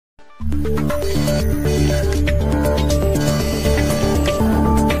Hello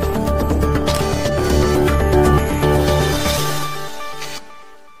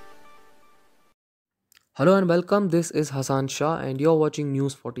and welcome. This is Hassan Shah and you're watching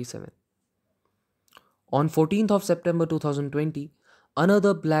News 47. On 14th of September 2020,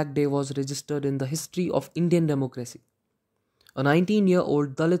 another black day was registered in the history of Indian democracy. A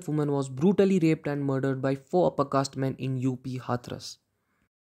 19-year-old Dalit woman was brutally raped and murdered by four upper caste men in UP Hathras.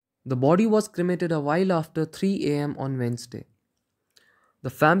 The body was cremated a while after 3 a.m. on Wednesday. The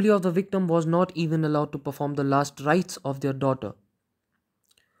family of the victim was not even allowed to perform the last rites of their daughter.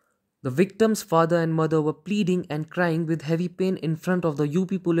 The victim's father and mother were pleading and crying with heavy pain in front of the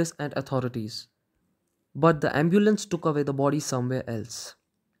UP police and authorities. But the ambulance took away the body somewhere else.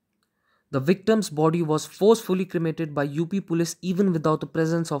 The victim's body was forcefully cremated by UP police even without the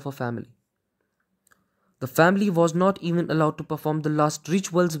presence of her family. The family was not even allowed to perform the last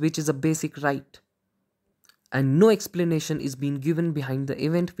rituals, which is a basic right. And no explanation is being given behind the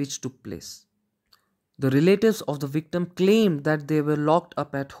event which took place. The relatives of the victim claimed that they were locked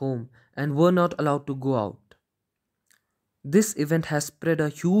up at home and were not allowed to go out. This event has spread a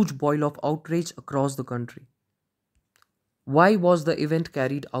huge boil of outrage across the country. Why was the event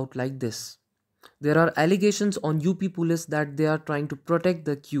carried out like this? There are allegations on UP police that they are trying to protect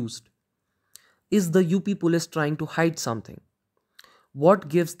the accused. Is the UP police trying to hide something? What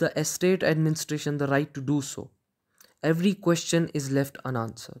gives the estate administration the right to do so? Every question is left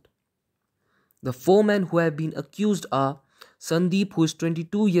unanswered. The four men who have been accused are Sandeep, who is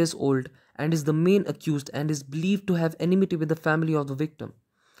 22 years old and is the main accused and is believed to have enmity with the family of the victim.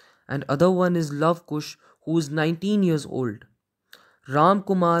 And other one is Love Kush, who is 19 years old. Ram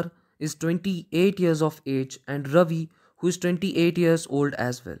Kumar is 28 years of age and Ravi, who is 28 years old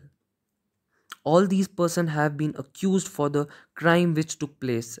as well. All these persons have been accused for the crime which took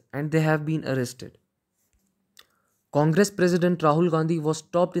place and they have been arrested. Congress President Rahul Gandhi was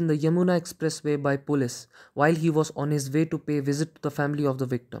stopped in the Yamuna Expressway by police while he was on his way to pay a visit to the family of the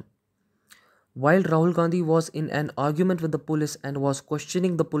victim. While Rahul Gandhi was in an argument with the police and was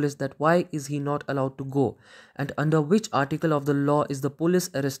questioning the police that why is he not allowed to go and under which article of the law is the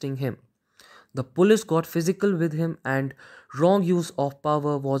police arresting him. The police got physical with him and wrong use of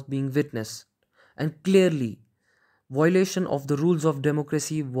power was being witnessed. And clearly, violation of the rules of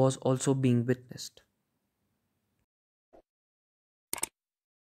democracy was also being witnessed.